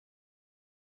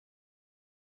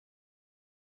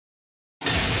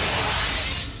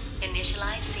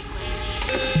Initialize sequence.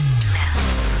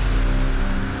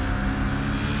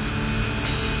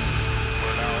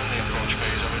 We're now in the approach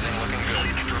phase. Everything looking good.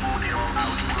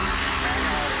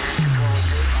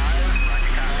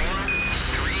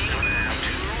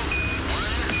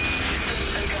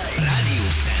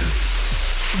 RadioSense.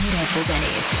 Érezd a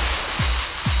zenét!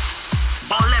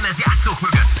 A lemez játszók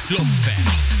mögött Klopfer.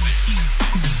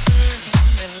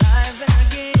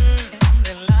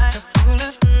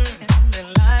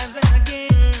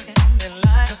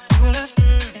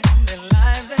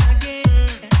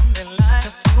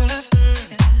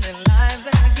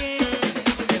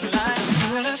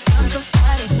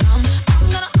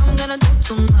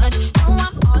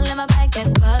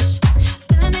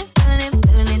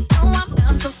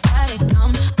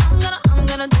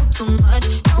 Too much.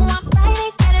 No, I'm Friday,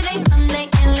 Saturday, Sunday,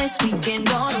 endless weekend.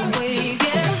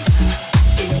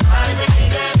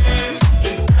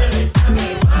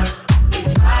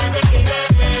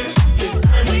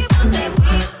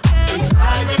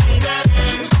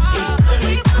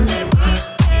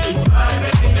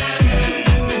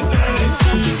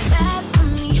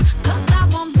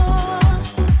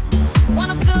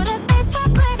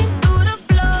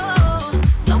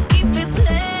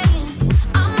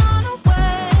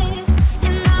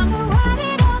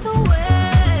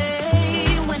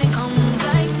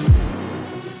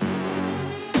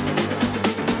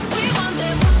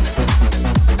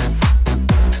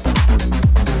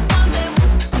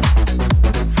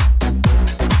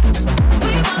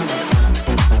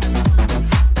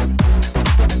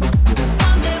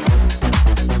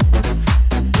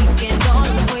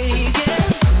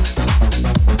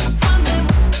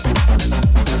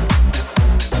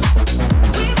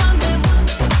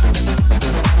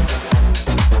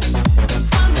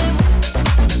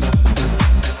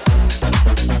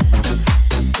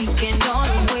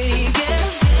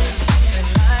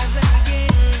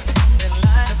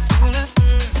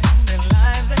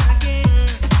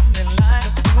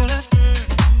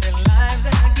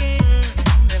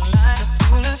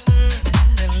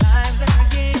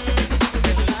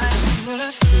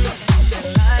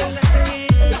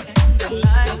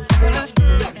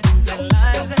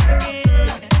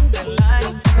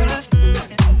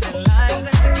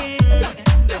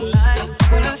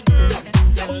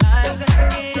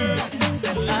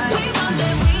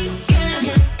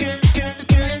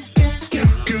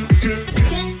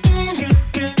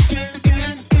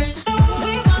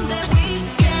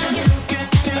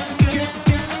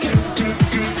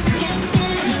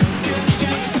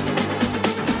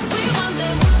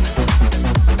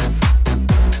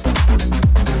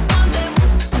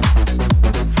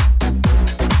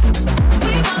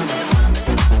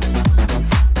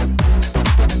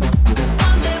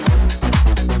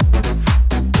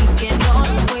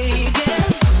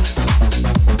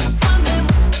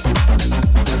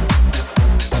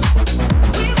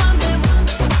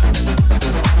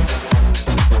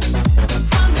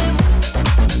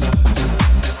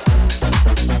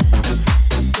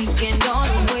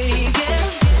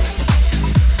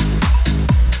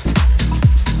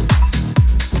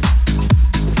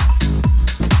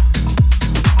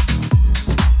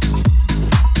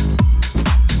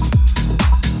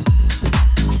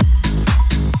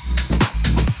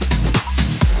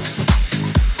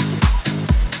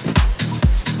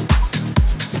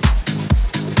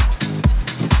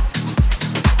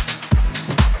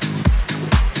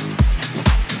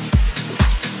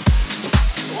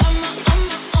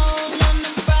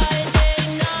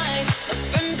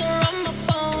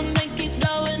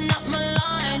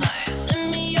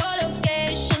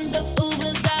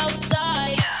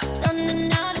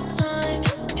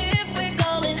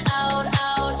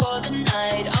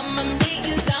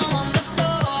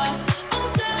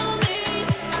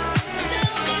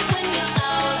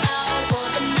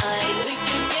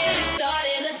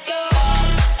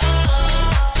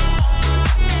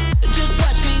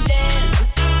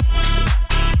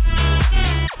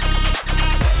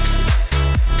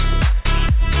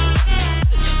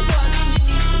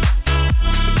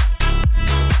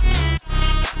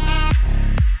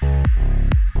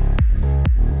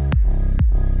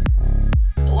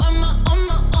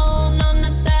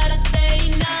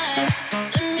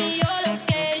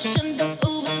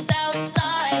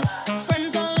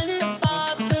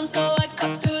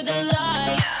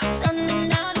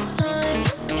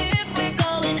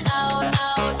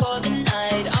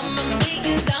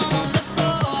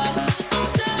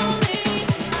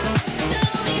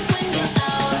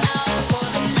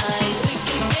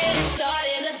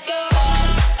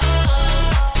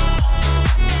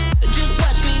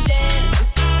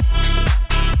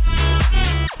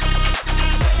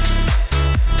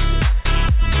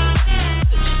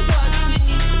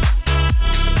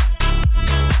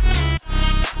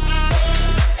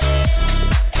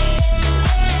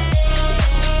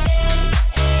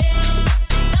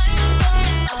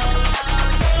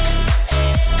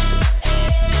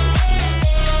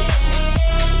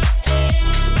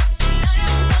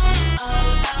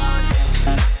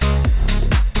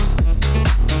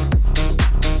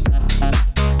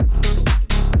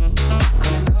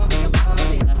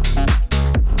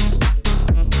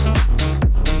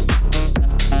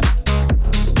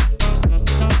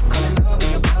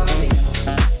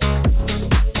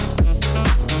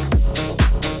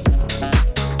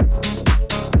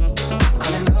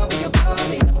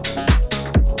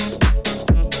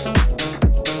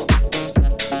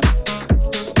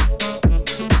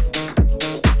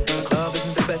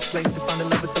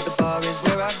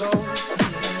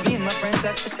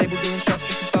 at the table doing shots,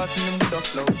 drinking fast, and then we talk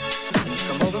slow. And you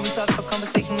come over and start a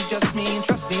conversation with just me, and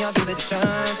trust me, I'll give it a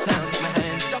chance. Now take my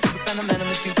hand, stop with the fan, the man on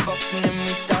the jukebox, and then we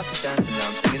start to dance. And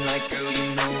I'm singing like, girl, you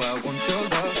know I want your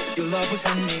love. Your love was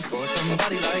handmade for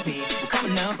somebody like me. Well, come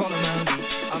on now, follow my lead.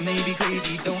 I may be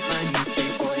crazy, don't mind me. Say,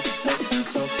 boy, let's not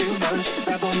talk too much.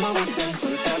 Grab on my waist and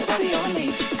put that body on me.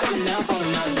 Come on now, follow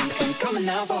my lead. Come on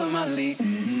now, follow my lead.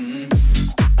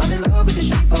 I'm in love with the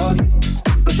shape of you.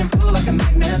 Push and pull like a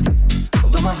magnet.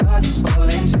 Although my heart is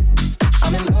falling too.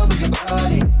 I'm in love with your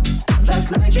body.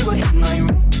 Last night you were in my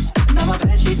room. Now my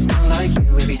bedsheets smell like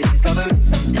you. Every day discovering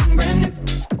something brand new.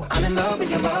 I'm in love with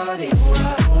your body.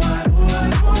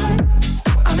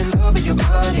 I'm in love with your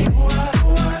body.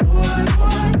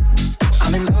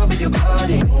 I'm in love with your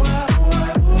body.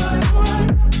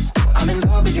 I'm in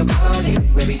love with your body.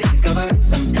 Every day discovering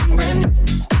something brand new.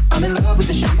 I'm in love with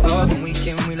the shape of when we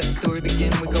came, we let the story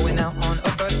begin. We're going out on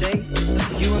a first date.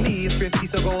 You and me is thrifty,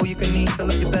 so go all you can eat. Fill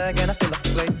up your bag and I fill up the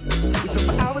plate. We talk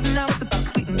for hours and hours about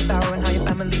sweet and sour and how your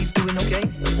family's doing okay.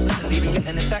 Leaving,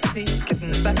 getting a taxi,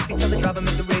 kissing the backseat, tell the driver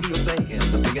make the radio play. And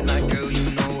I'm thinking like, girl, you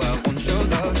know I want your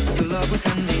love. Your love was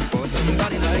handmade for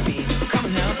somebody like me. Come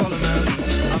on now, follow my lead.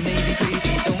 I may be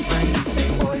crazy, don't mind me.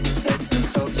 Say, boy, let's not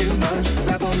talk too much.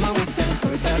 Grab on my waist and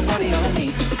put that body on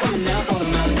me. Come on now, follow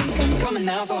my lead. Come on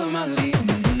now, follow my lead.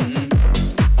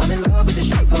 I'm in love with the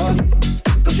shape of you.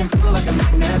 Push and pull like a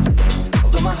magnet.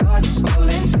 Although my heart is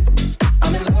falling too.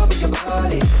 I'm in love with your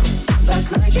body.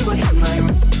 Last night you were in my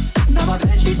room. Now my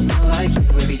bedsheets smell like you.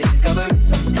 Every day discovering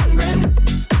something brand new.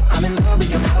 I'm in love with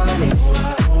your body.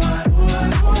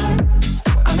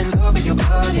 I'm in love with your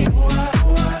body.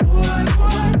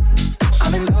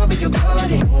 I'm in love with your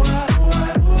body.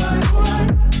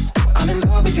 I'm in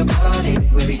love with your body.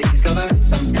 Every day discovering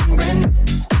something brand new.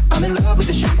 I'm in love with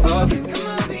the shape of you. Come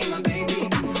on, be my baby.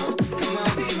 Come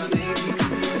on, be my baby.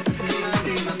 Come on,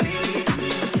 be my baby.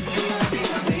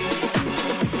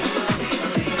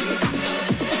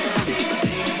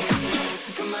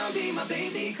 Come on, be my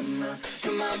baby. Come on, be my baby.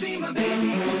 Come on, be my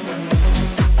baby.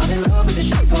 I'm in love with the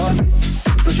shape of you.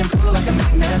 Push and pull like a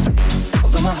magnet.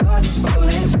 Although my heart is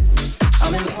falling too.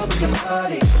 I'm in love with your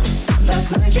body. Last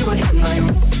night you were in my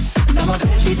room. Now my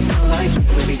bedsheets smell like you.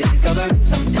 Every day discovering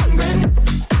something brand new.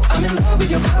 I'm in love with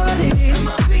your body. Come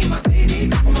on, be my baby.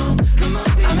 Come on, come on.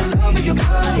 I'm in love with your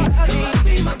body. Come on,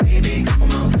 be my baby.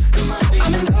 Come on, come on.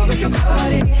 I'm in love with your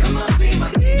body. Come on, be my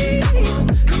baby. Come on,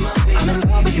 come on. I'm in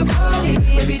love with your body.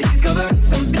 Every day discovering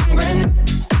something brand new.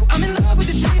 I'm in love with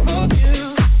the shape of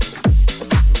you.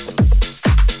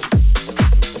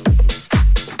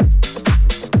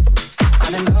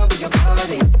 I'm in love with your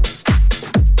body.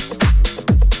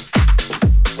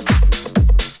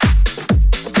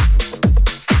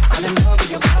 I'm in love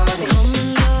with your body. Common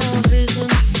love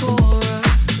isn't for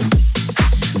us.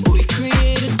 We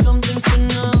created something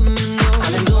phenomenal.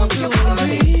 I'm in love with your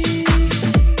body.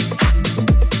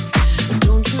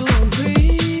 Don't you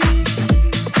agree?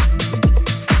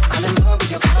 I'm in love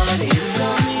with your body. You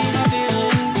got me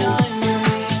feeling diamond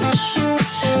rich.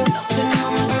 Nothing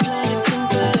on this planet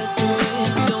compares to it.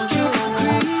 Don't you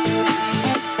agree?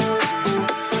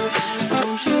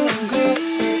 Don't you agree?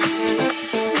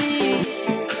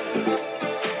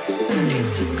 I need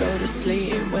to go to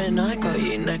sleep when I got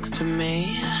you next to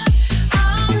me.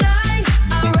 All night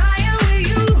I'm riding with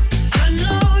you. I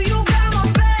know you got my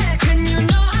back, and you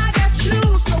know I got you.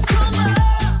 So come on,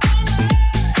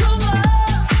 come on,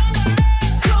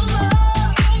 come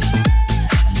on.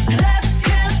 Let's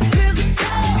get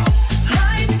physical.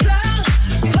 Lights out,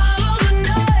 follow the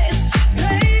noise.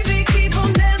 Baby, keep on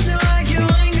dancing like you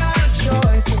ain't got a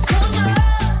choice. So come on,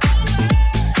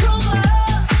 come on,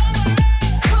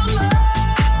 come on.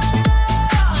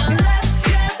 Let's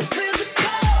get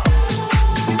physical.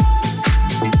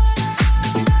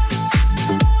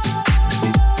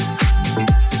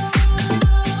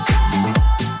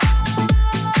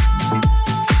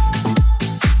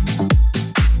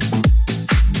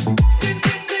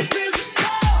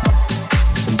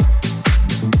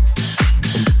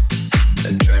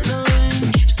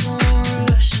 Adrenaline keeps on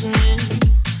rushing in.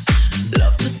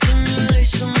 Love the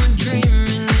stimulation we're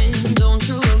dreaming in. Don't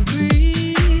you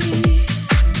agree?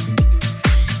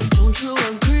 Don't you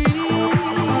agree?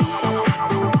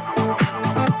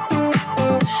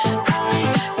 I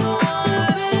don't wanna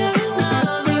live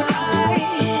another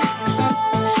life,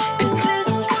 'cause this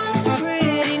one's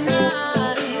pretty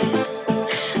nice.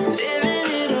 Living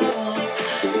it up.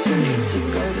 Who needs to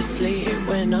go to sleep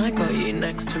when I got you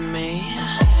next to me?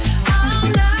 All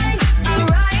night I'm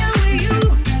riding with you.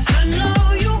 I know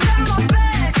you got my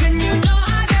back, and you know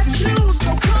I got you.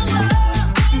 So come on,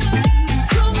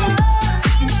 come on,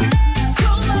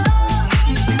 come on.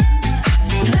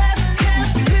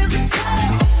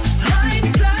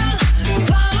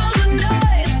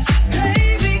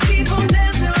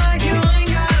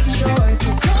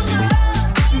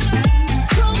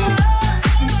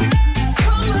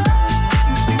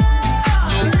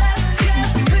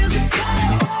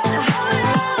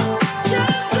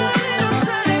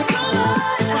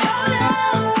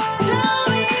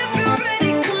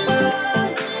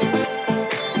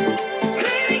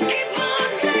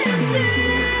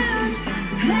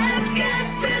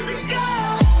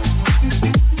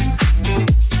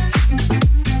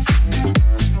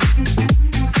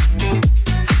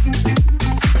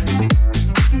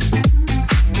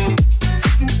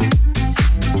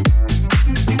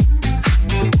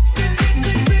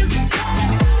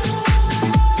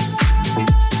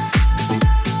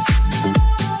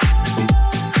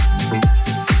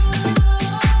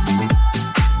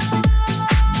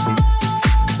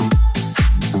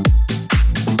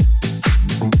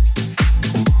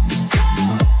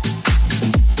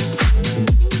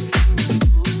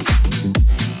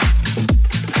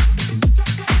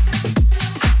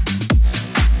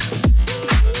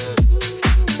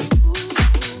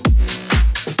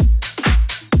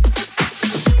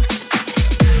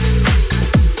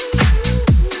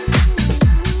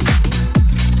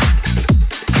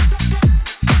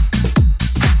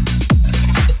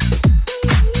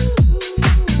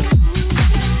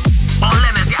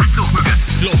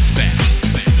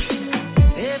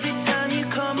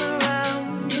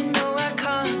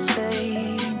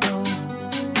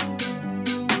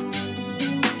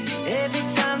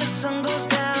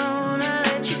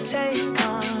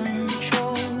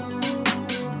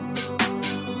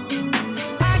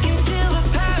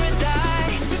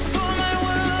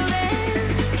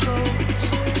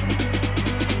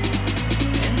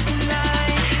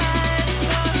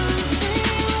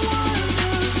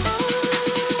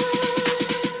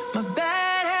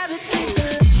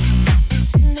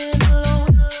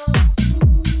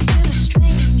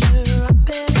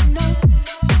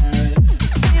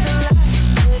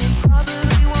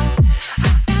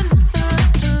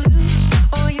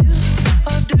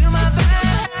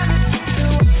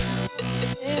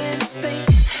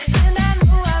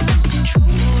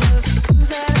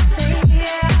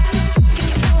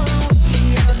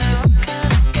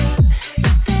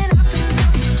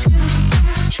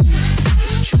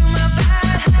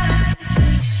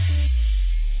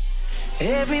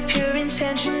 every pure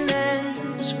intention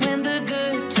ends when the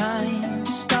good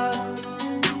times start.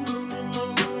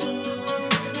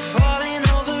 Falling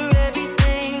over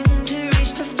everything to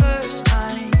reach the first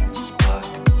time spark.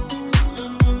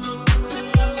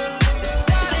 It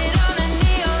started on a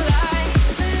neon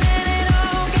lights and then it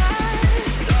all got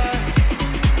dark.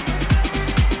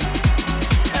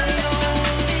 I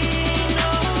only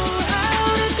know how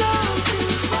to go too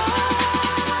far.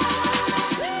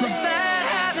 My bad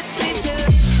habits lead to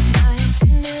nights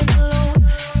sitting alone,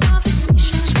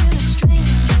 conversations with a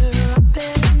stranger I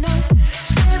better know.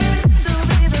 Swearing this will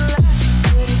be the last,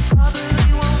 but it probably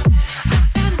won't. I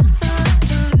got nothing left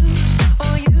to lose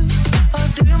or use or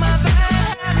do. My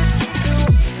bad habits lead to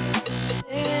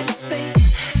in space,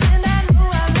 and I know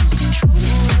I lose control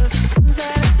of the things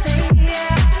that I say.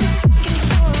 Yeah, I was looking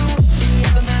for a way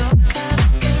out, now I'm kinda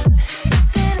scared.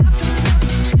 Nothing happens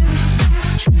after two.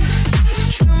 It's true, it's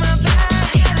true. My bad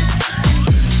habits lead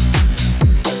to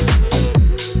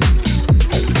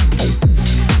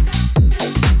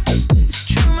it's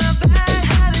true. My bad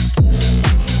habits no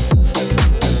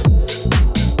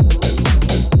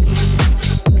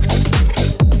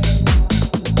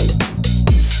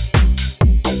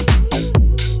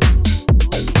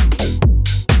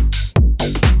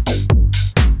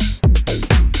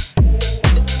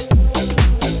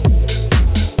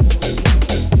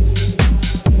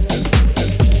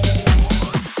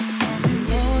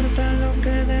importa lo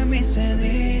que de mí se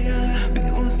diga,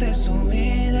 vive usted su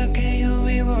vida, que yo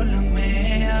vivo la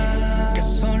mía. Que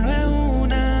solo es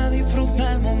una,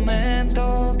 disfruta el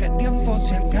momento, que el tiempo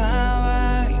se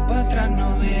acaba y para atrás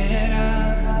no verá.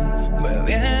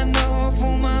 Bebiendo,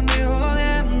 fumando y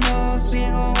jodiendo,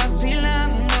 sigo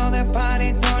vacilando de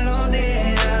party todos los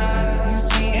días. Y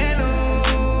síguelo.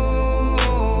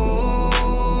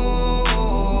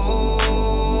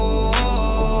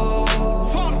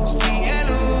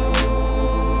 Síguelo.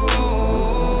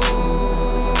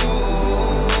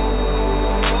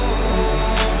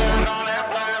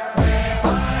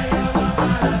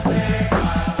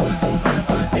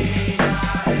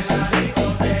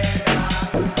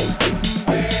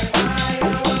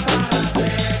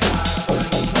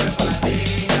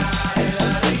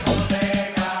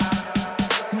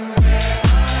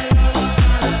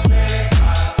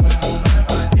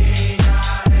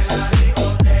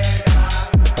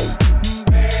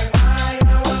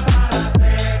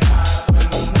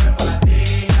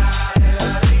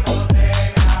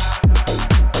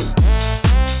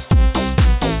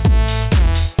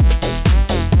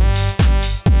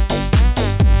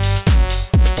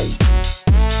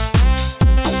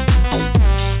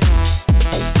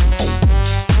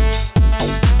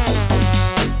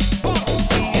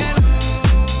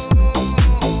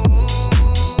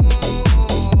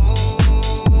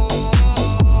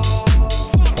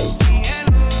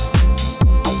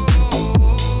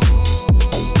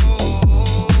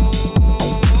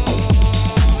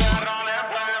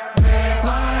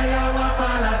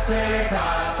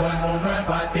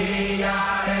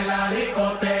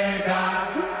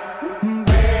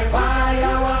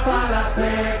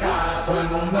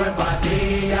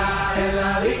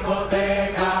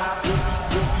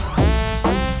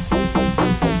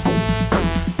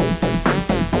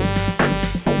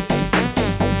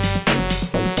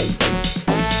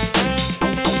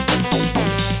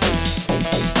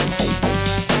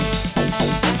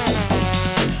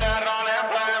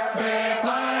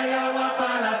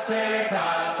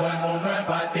 Seca, todo el mundo en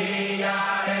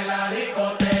patilla en la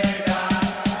discoteca.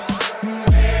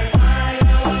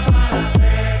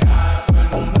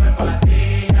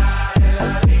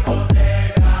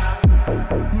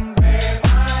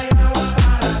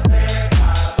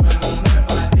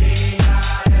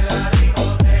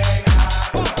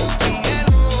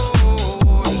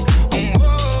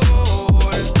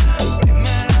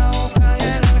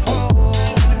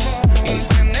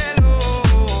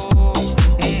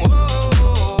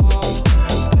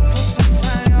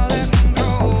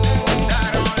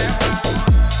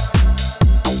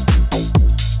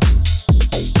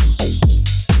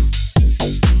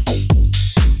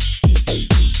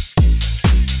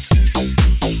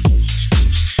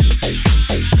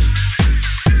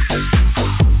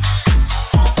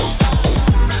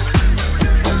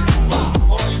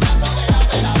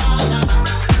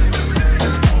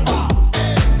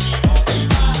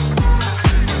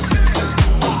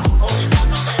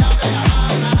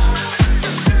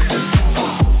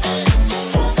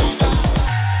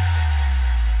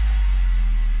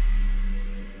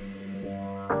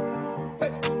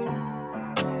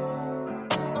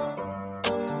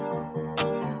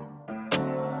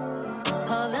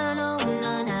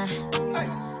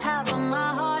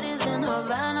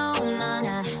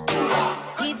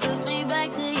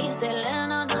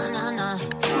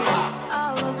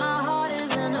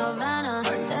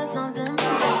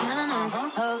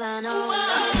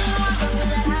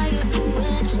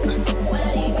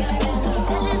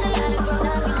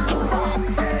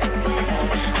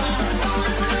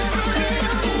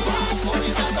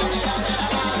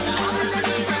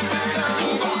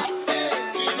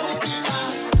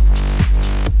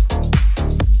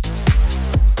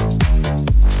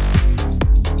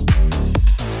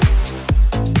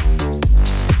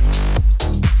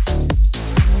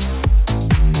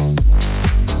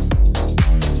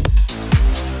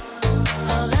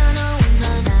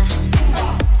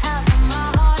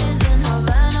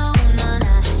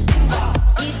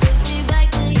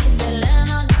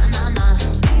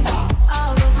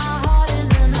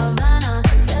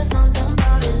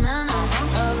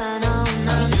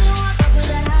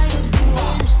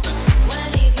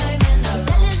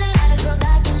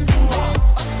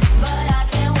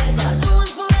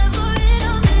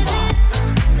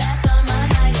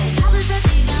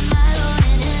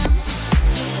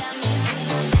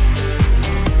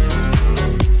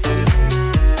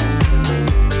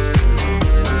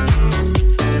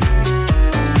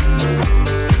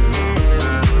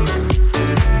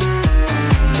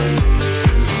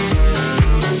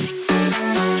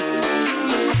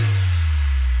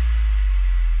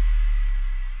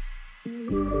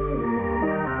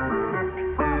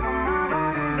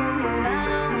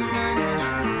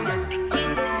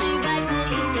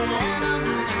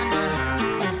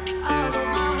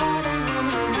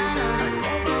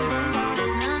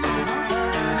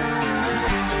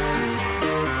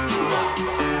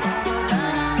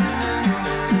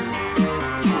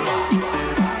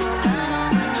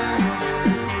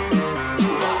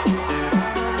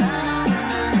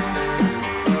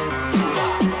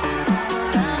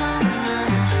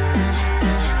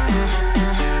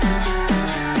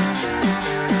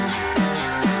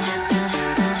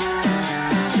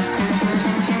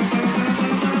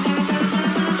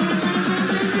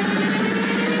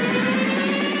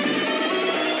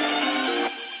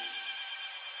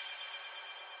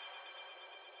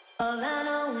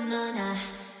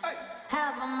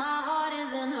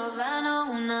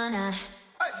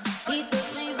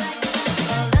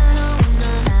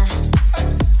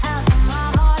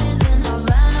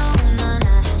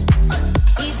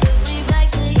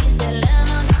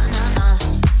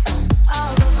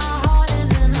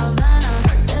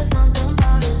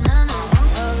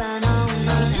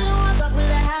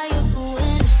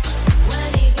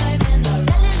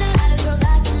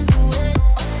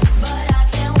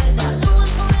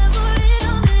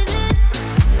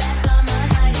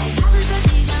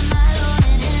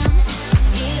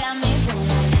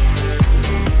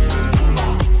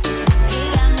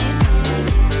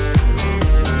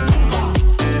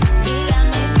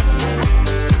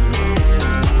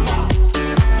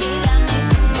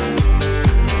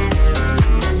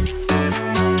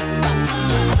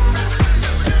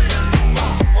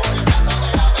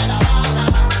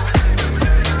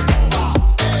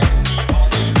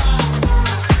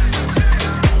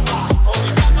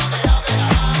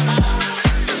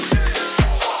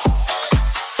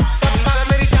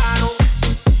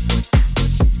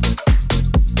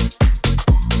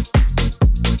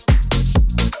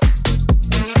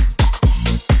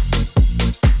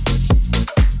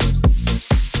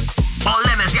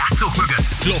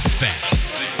 Klopfer.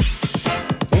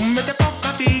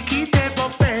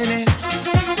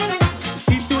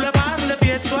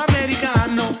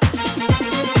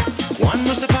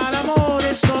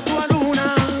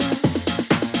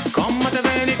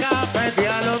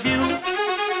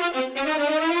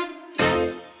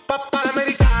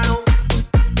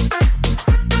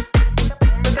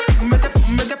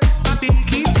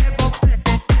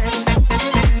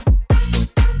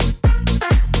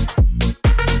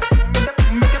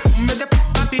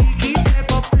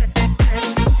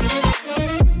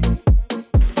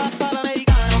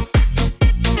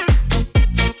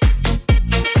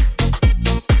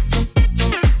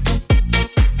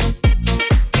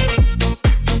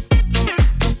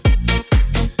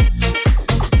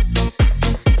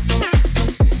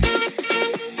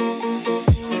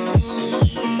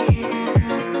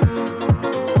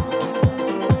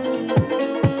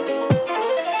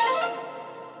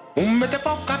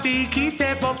 Chi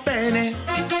te può bene,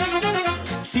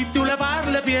 se tu le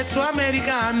parli piezzo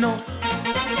americano,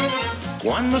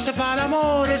 quando si fa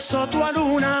l'amore sotto la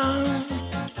luna,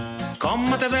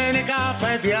 come te viene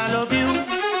capa e ti I love you.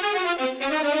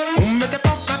 Come te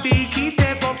può capire chi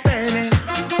te può bene,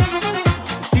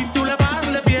 se tu le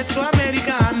parli piezzo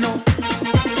americano,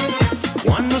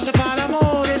 quando si fa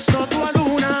l'amore sotto la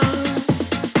luna,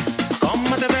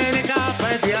 come te viene capa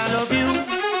e ti I love you.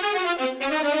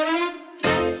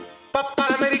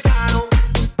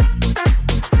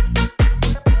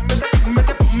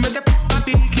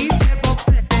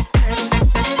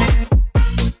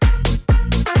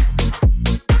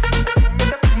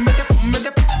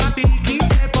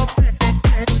 Pop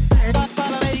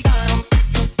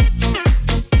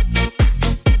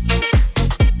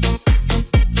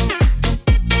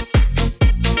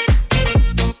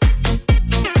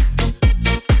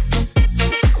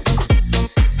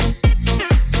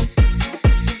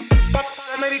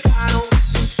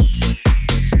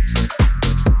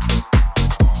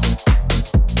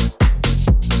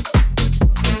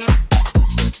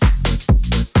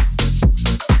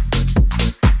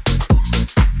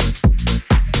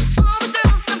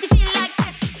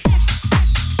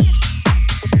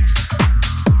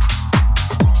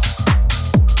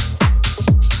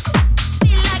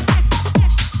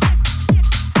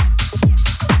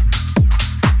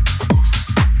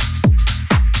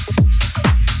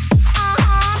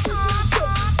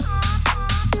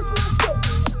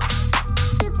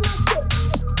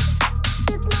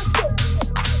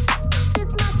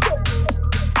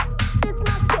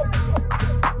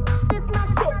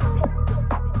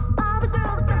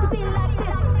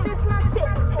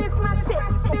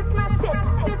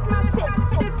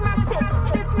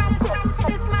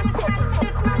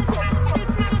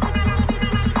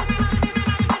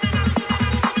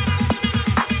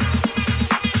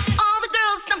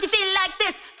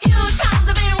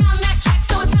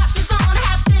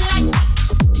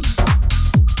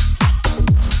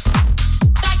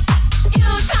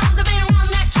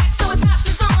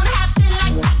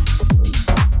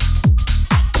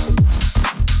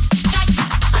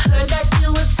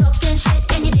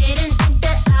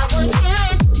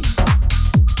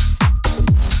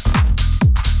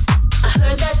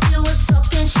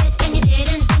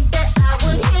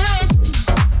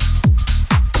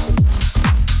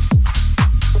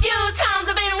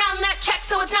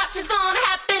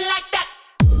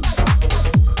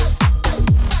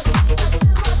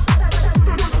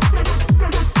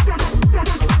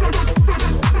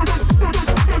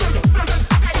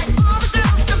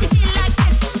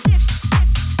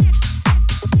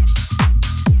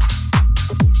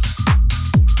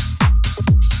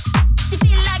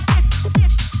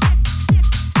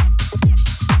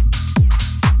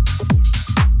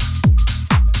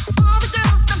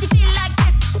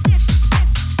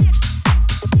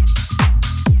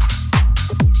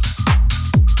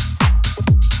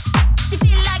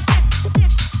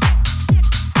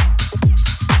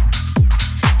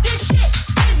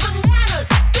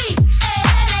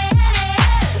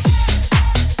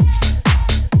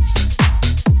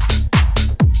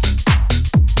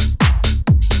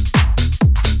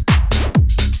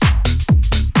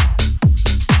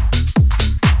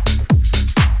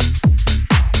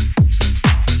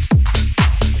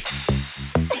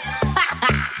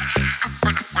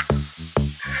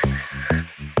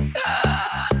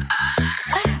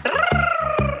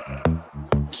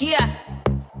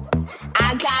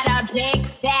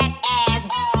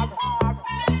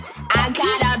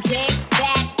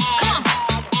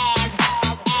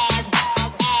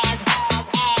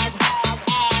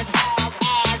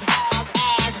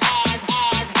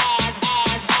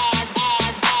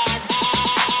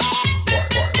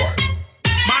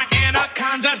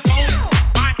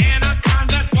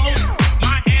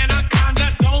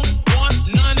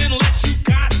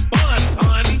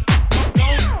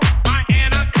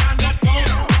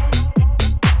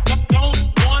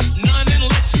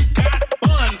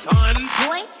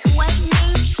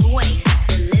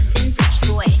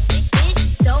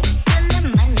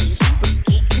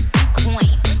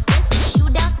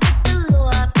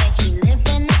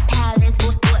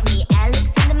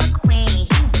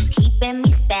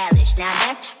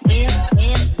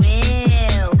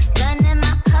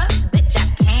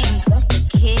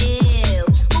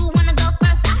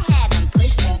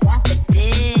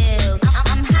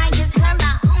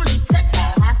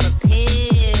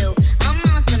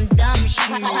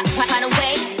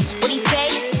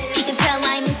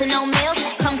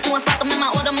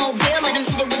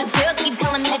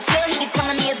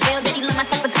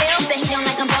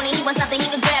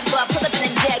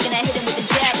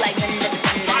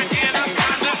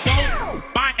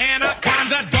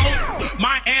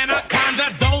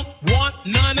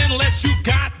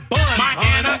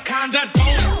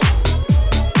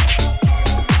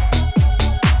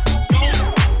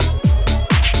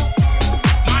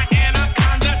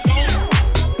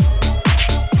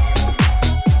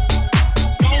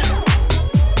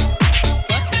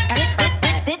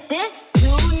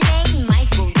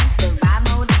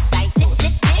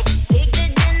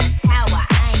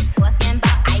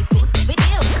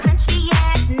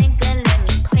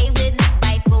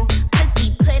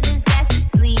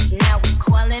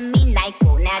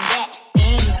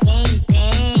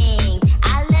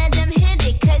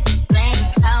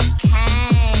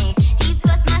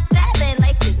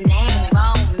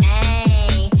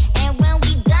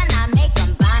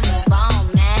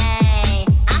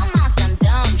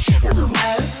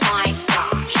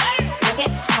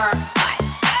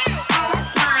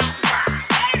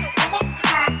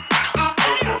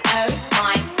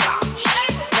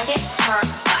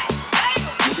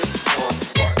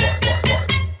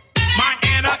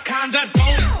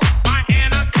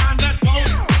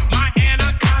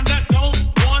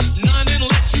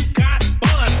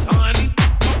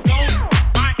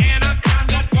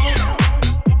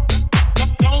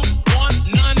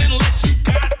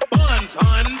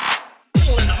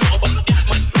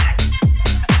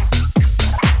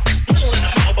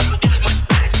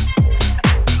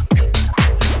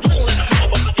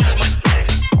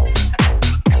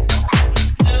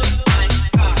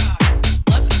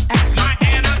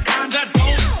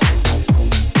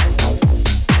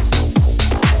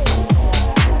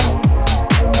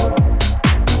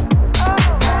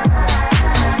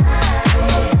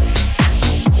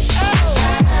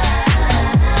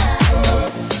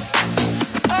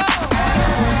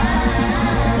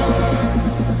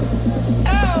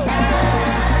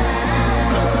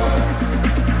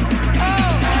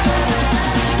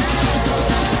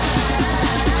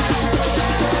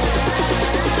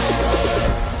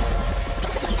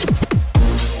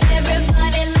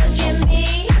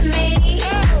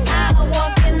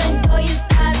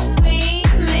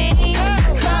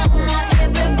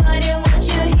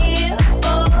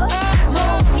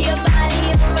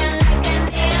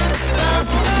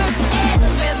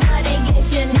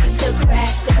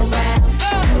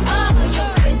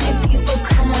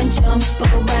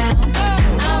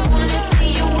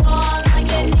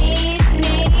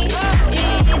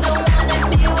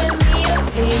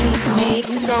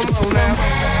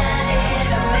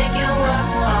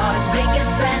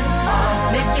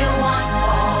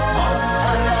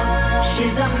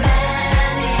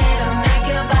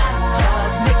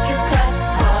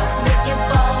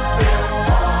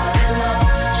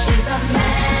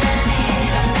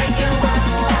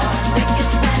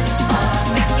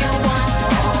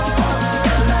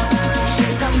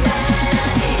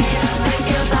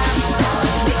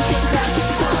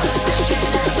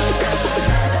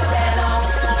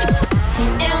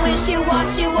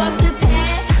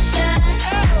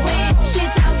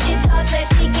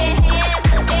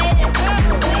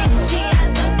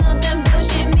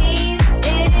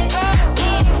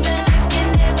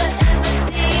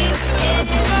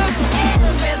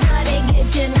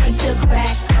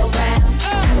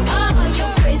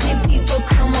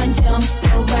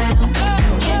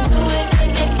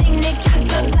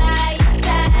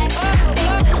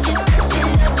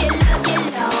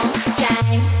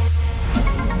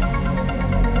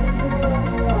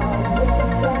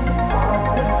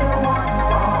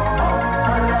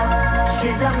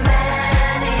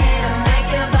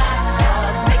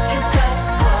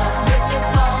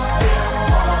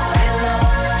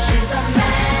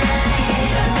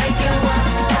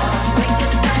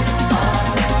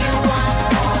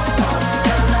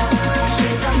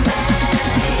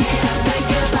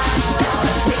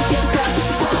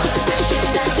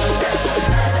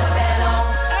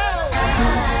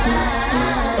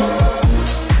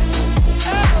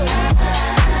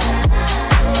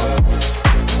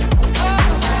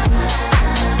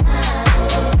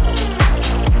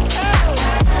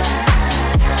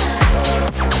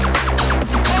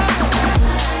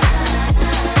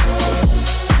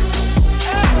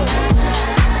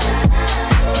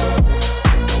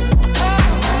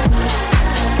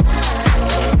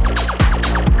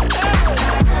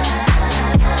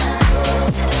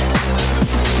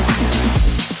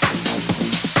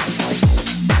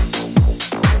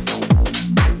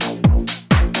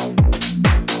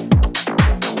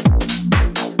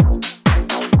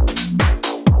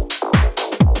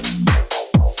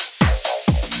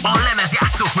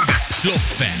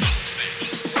Klopfer.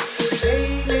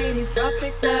 Hey ladies, drop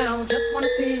it down. Just wanna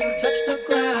see you touch the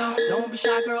ground. Don't be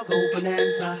shy, girl, go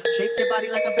bonanza. Shake your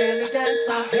body like a belly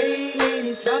dancer. Hey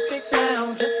ladies, drop it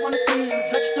down. Just wanna see you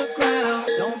touch the ground.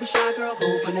 Don't be shy, girl, go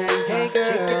bonanza. Hey girl,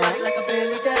 shake your body like a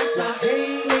belly dancer.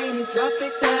 Hey ladies, drop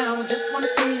it down. Just wanna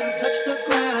see you touch the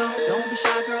ground. Don't be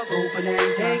shy, girl, go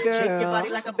bonanza. Hey girl, shake your body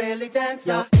like a belly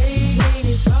dancer. Hey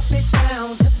ladies, drop it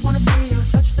down. Just wanna see you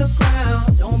touch the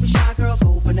ground. Don't be shy, girl,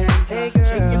 go bonanza. Hey girl,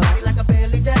 shake your body like a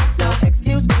belly dancer.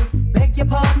 Excuse me, beg your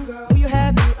pardon, girl. Do you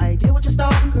have any idea what you're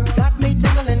starting, girl? You got me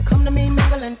tingling, come to me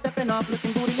mingling, stepping off,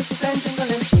 looking booty, looking and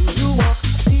jingling. When you walk,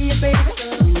 I see it, baby.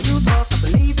 When you talk, I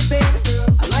believe it, baby.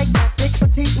 I like that big,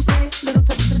 petite, and pretty, little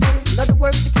touch to the ditty. Love the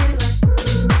work, the kitty like.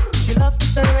 She loves to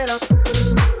stir it up.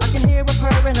 I can hear her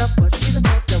purring up, but she's a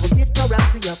type that will get her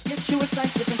rousey up, get you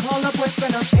excited and call her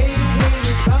boyfriend up. Hey,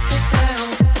 ladies, drop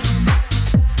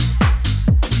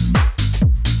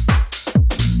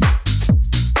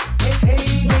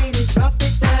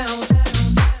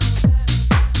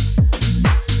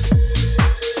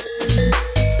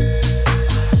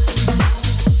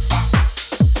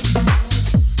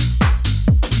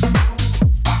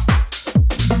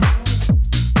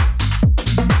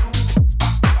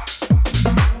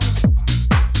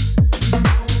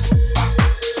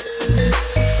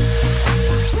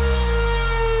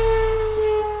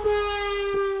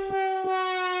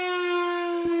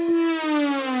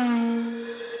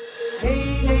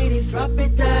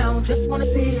it down. Just wanna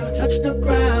see you touch the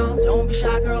ground. Don't be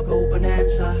shy, girl, go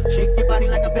bonanza. Shake your body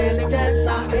like a belly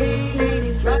dancer. Hey,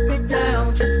 ladies, drop it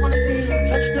down. Just wanna see you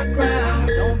touch the ground.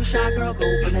 Don't be shy, girl, go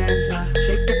bonanza.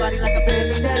 Shake your body like a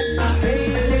belly dancer.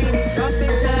 Hey, ladies, drop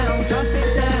it down, drop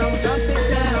it down, drop it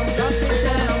down, drop it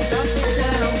down, drop it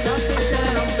down, drop it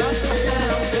down, drop it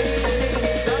down. Hey,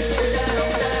 ladies, drop it down,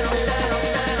 down, down,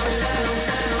 down, down,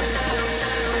 down.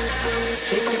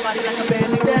 Shake your body like a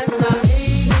belly dancer.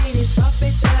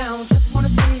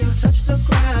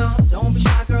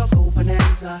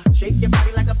 Shake your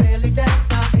body like a belly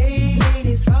dancer. Hey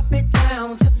ladies, drop it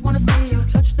down. Just wanna see you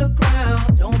touch the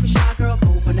ground. Don't be shy, girl,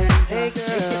 go bonanza. Hey girl,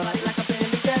 shake your body like a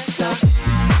belly dancer.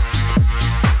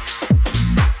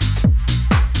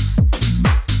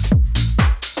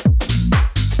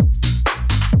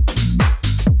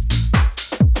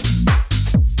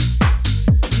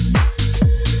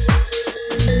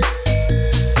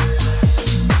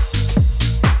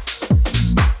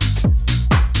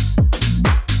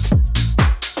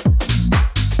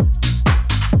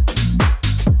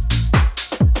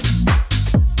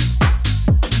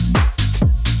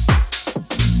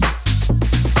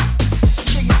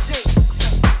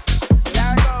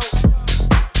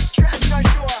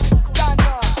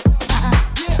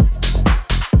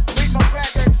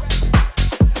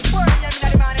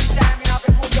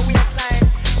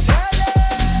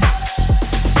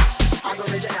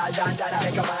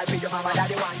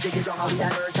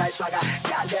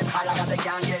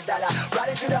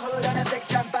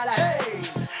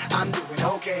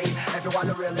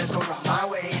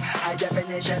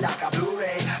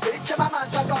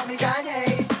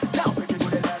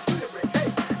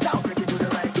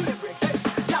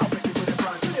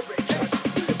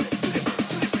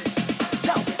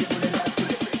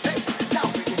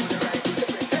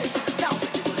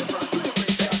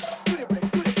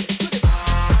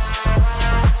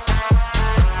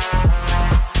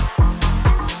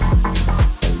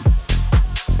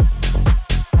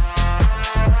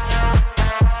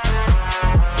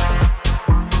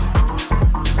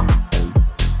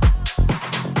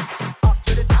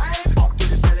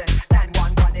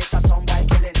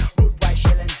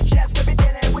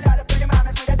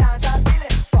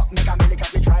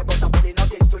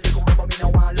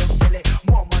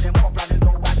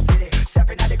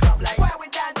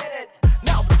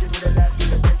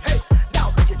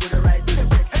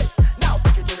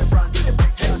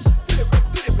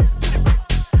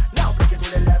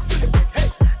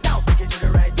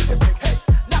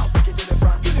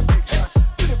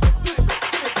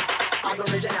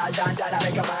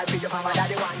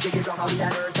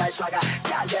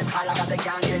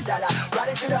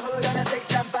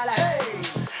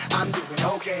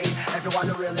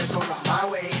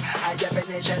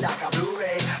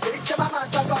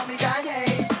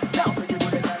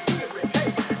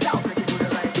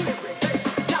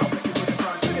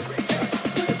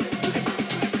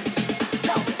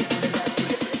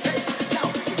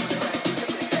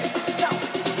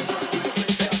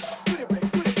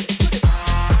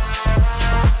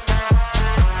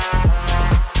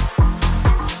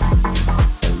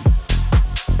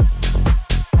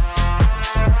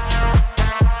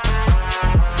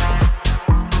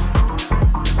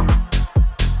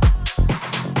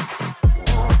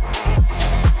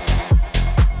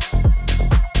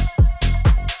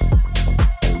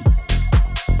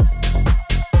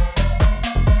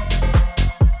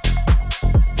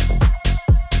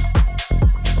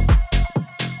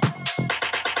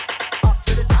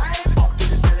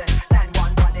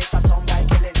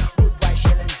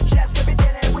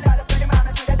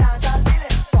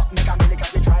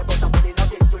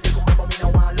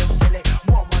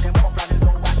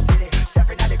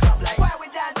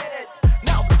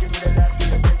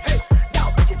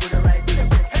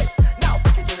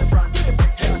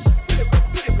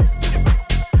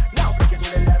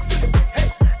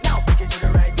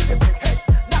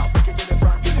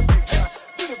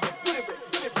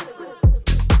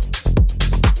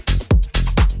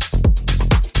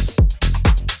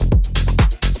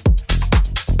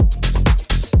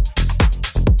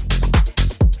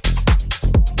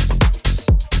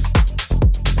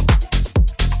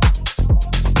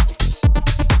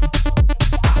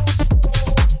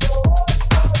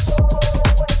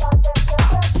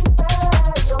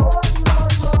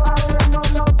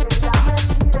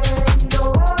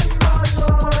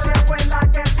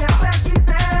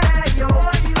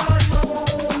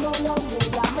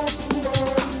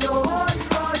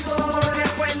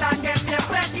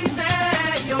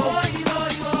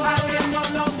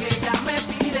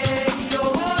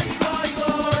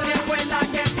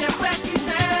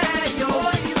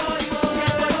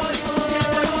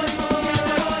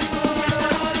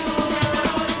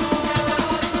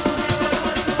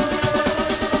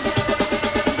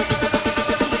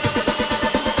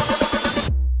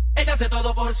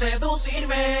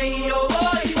 seducirme y yo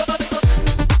voy.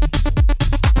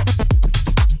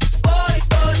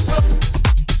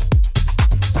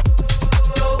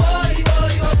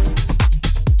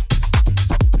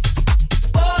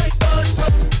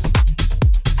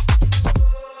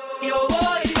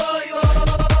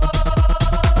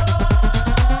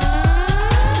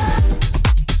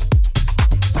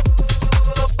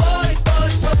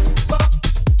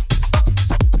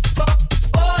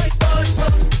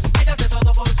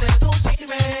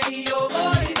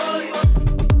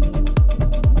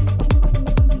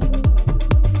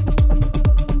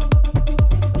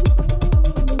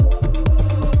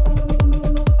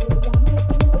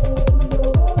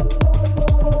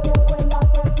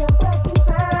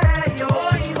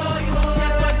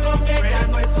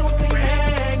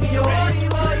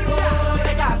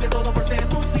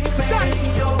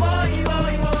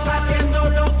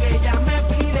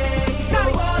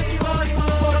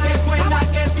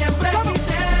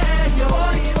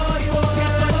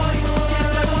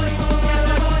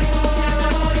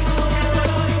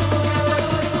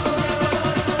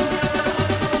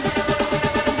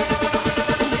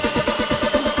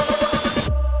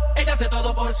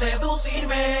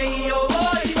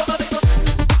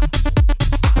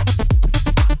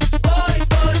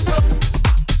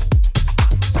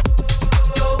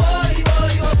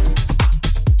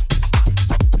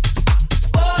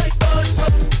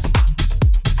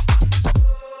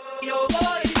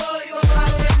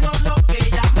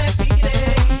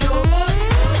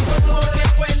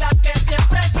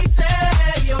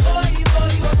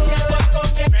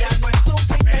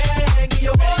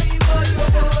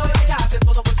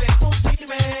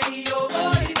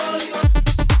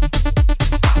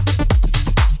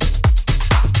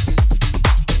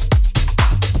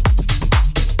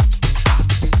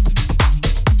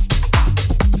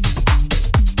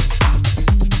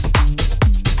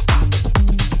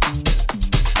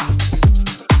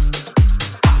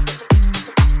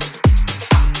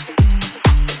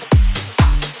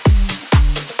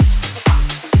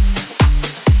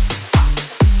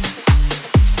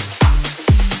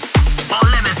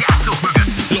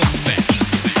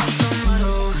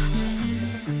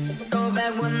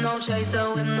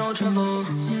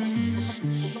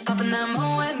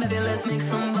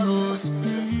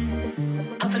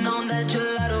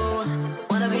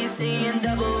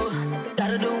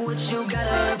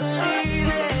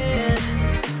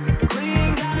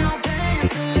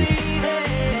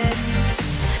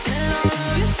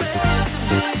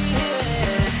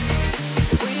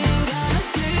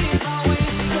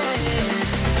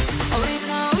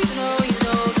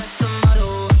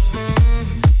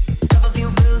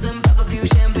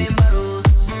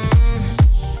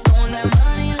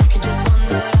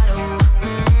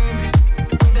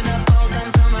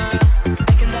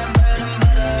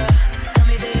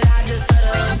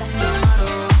 Just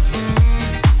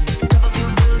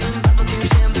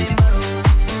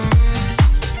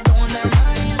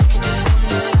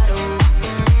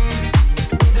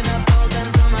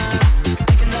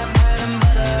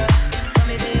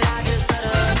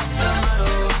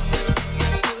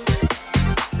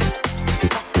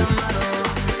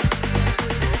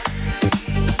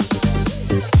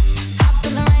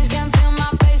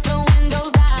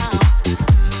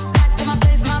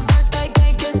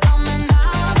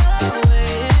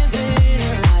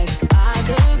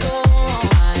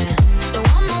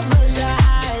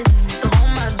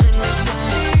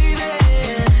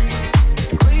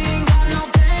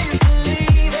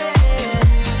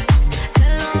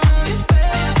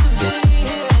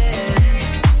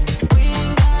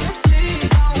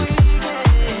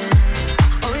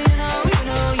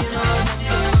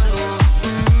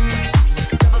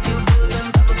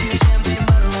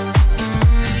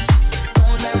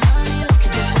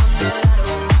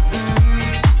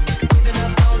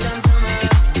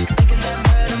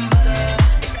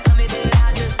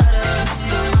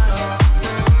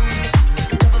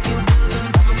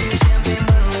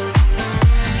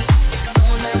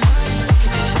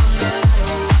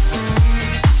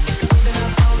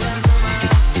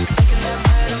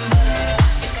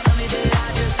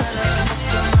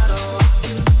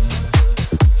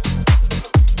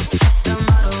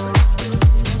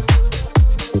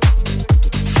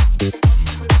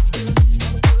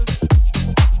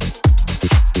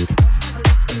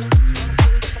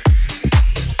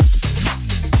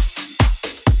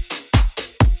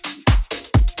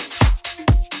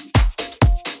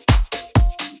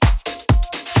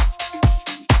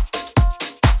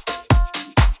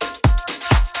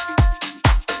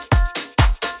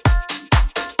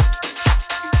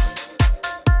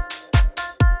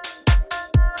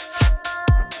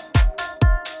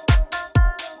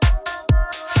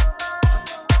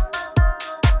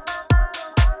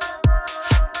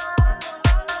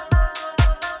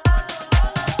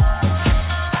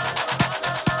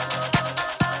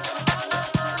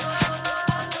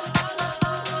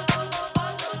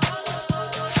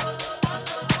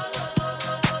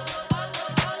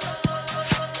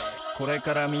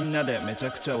れからみんなでめち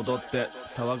ゃくちゃ踊って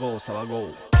騒ごう騒ご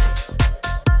う。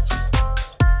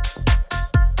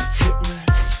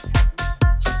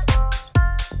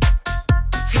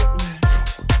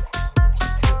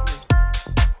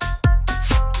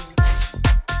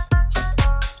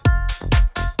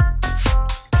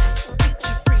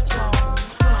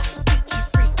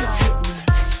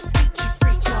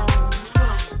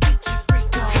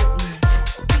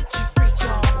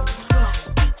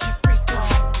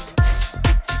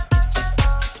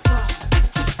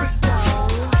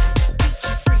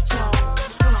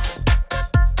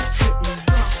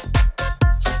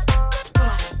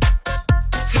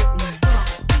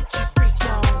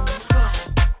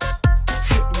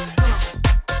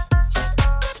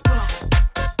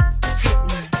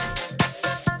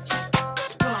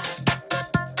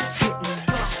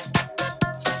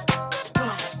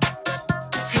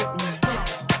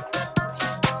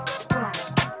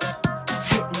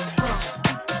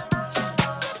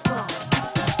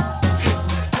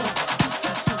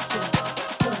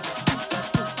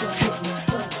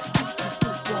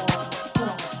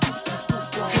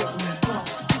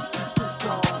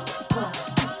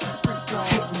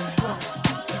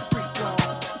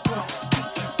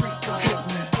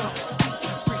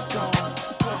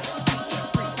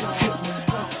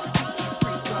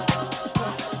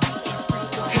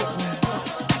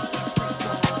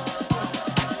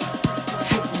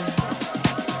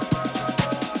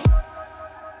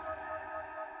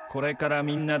これから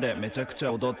みんなでめちゃくち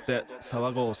ゃ踊って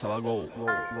騒ごう騒ごう。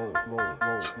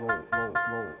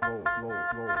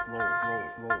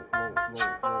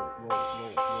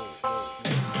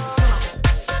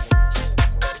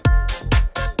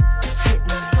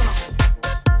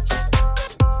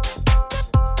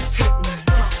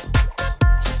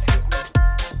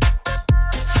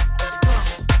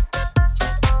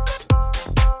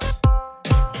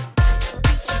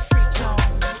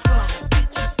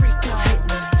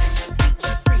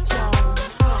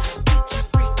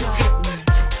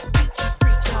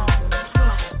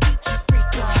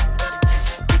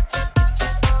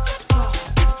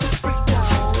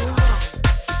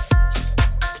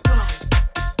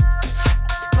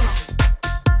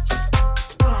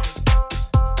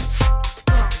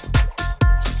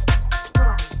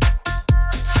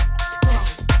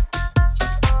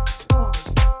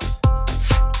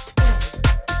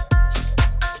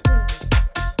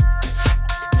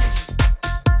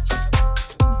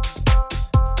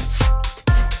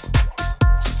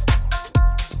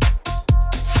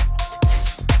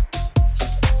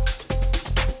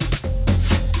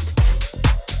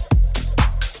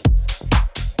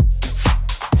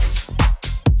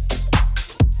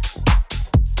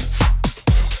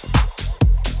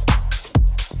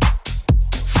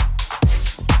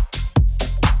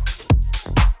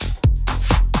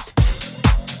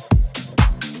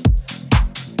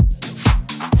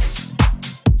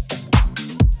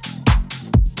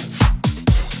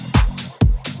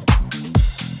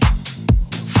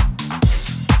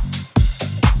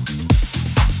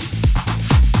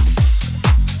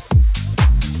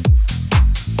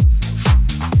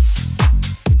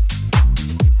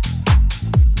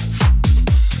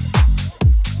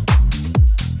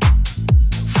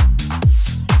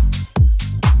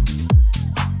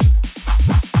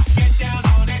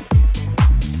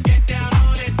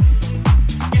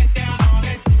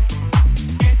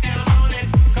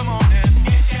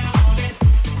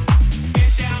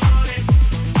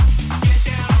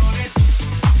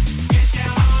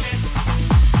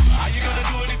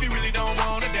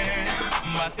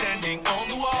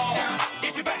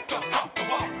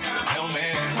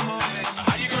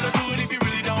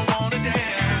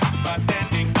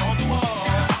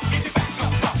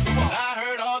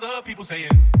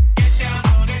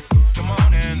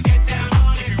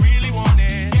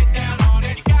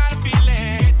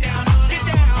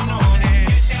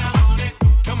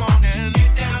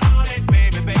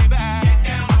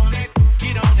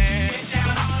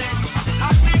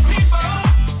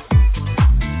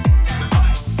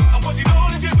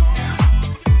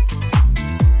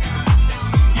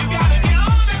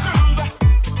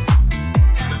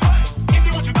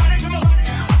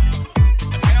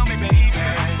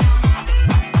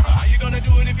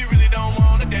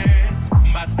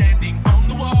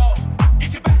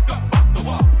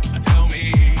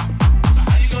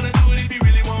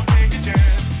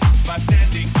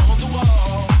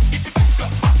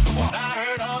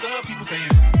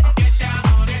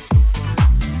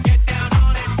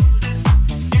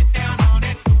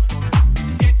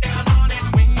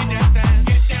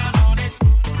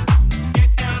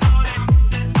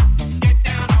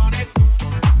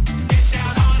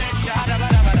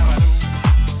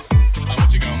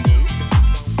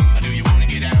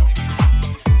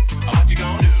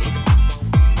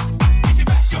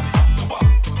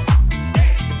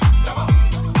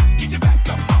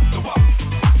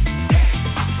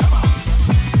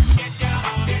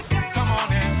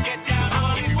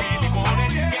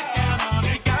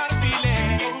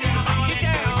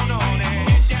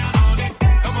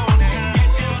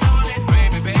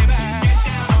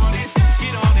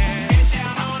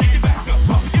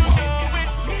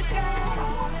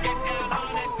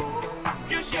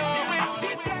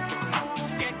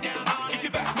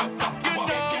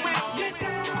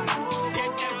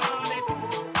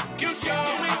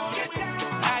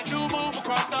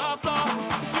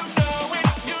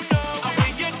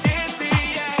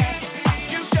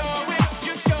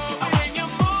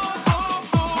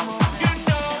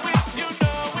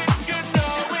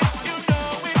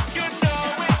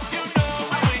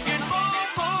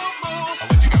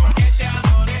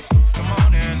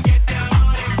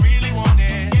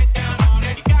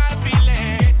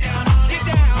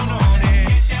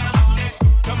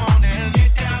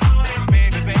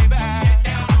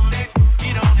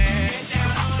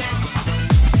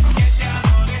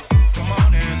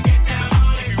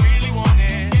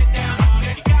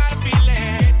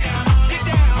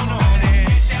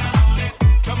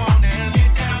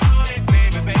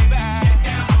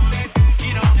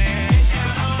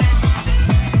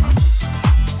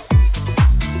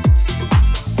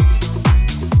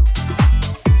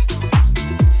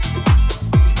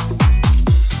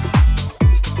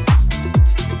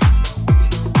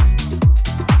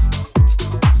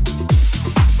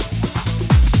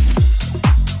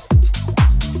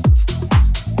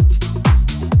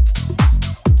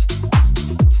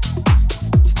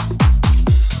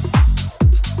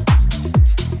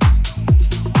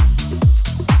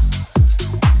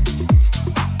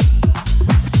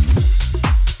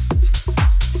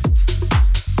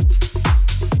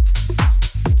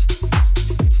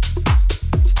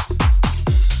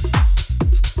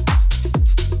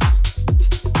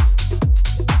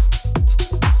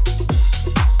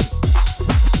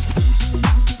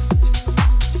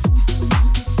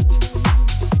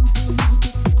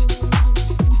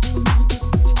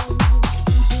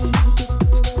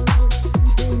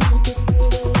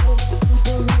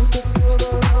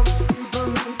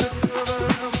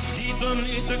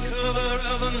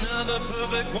of another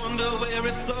perfect wonder where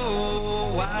it's so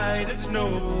white as snow.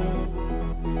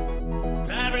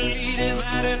 Privately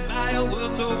divided by a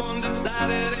world so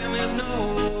undecided, and there's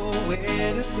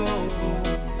nowhere to go.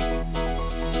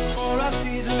 More I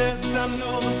see, the less I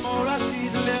know. The more I see,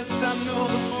 the less I know.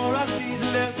 The more I see,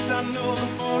 the less I know. The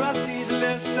more I see, the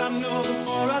less I know. The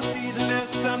more I see, the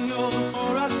less I know. The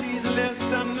more I see, the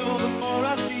less I know. The more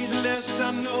I see, the less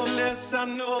I know. Less I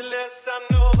know, less I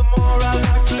know. The more I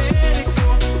like to let it go.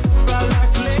 I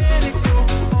like to let it go.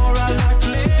 More I like to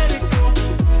let it go.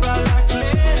 I like to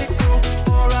let it go.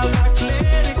 More I like to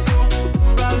let it go.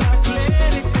 I like to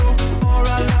let it go. More I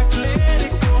like to let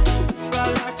it go. I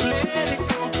like to let it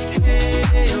go.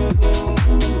 Hey, oh, oh.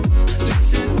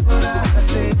 Listen what I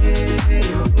say. Hey,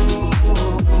 oh,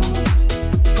 oh.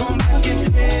 Come back and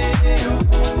hey, oh,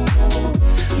 oh.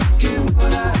 Look at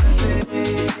what I say.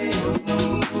 Hey, oh,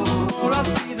 oh. More I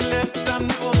see, the less I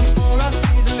know. The more I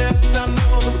see, the less I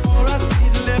know. The more I see,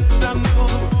 the less I know.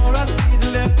 The more I see, the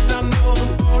less I know.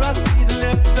 The more I see, the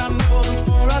less I know. The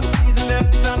more I see, the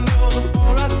less I know. The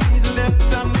more I see, the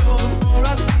less I know. The more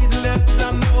I see, the less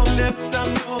I know. Less I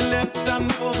know, less I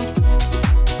know.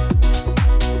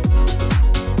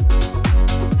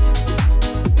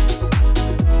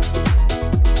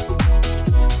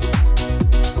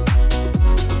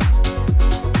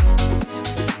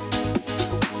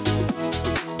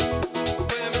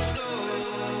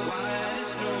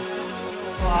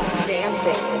 Lost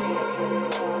dancing.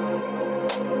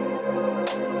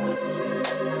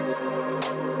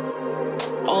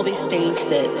 All these things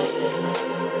that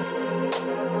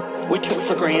we took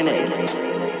for granted.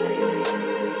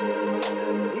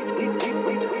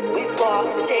 We've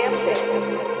lost dancing.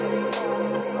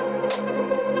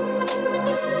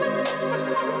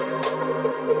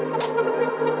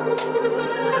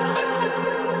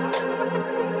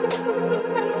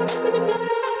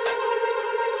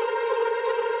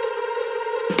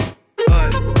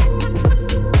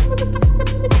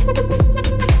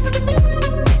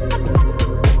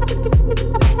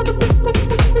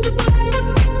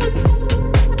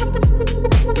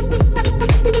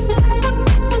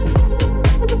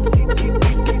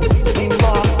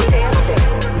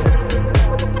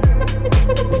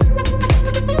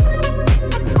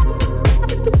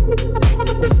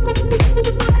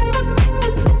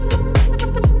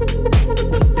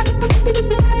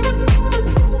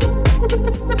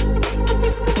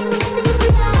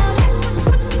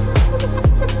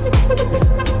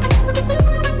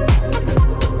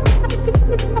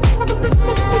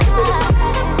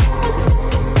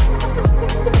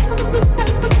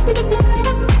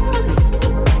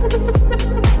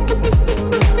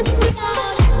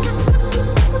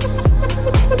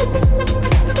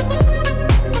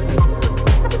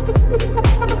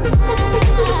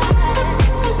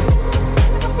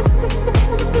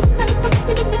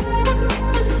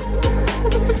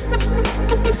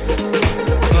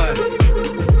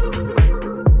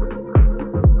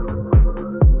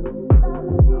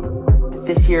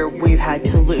 This year we've had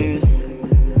to lose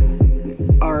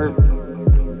our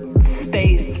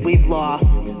space, we've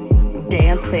lost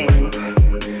dancing.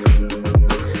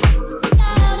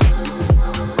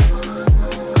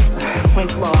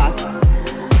 We've lost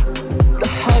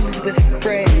hugs with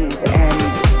friends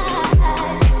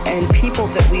and people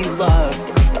that we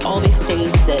loved, all these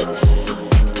things that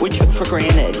we took for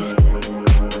granted.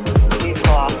 We've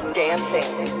lost dancing.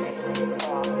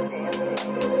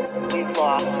 We've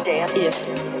lost dancing.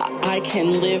 If I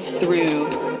can live through,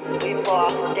 we've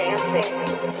lost dancing.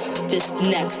 This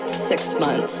next 6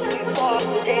 months, we've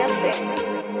lost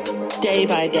dancing. Day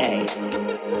by day,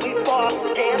 we've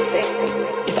lost dancing.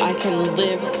 If I can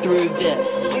live through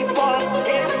this, we've lost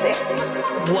dancing.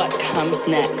 What comes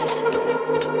next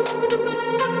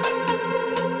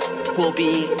will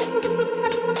be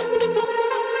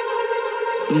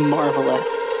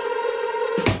marvelous.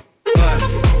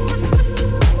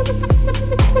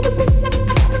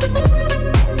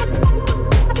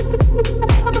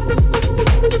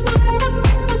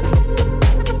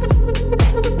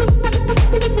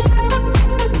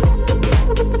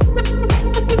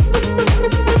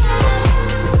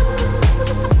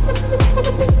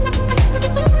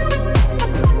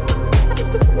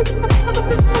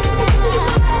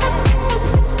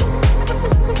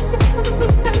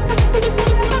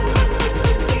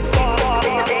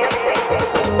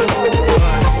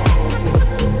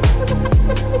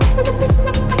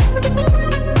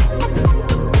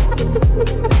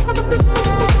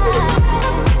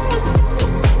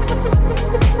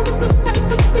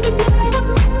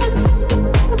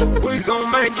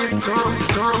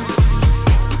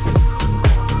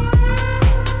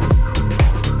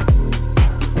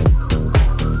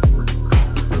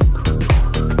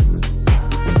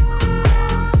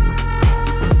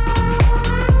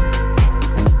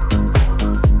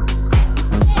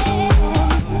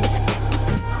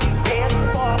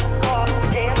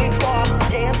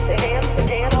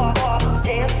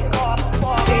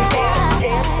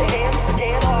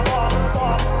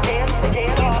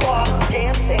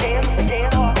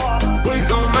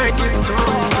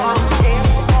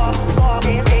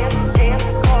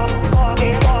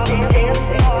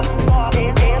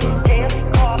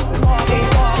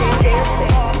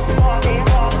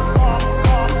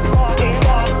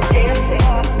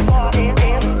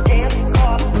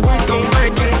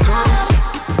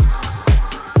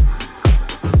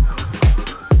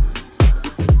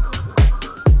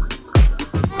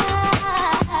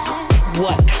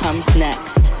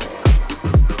 next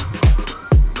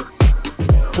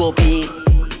will be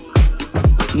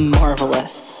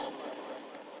marvelous.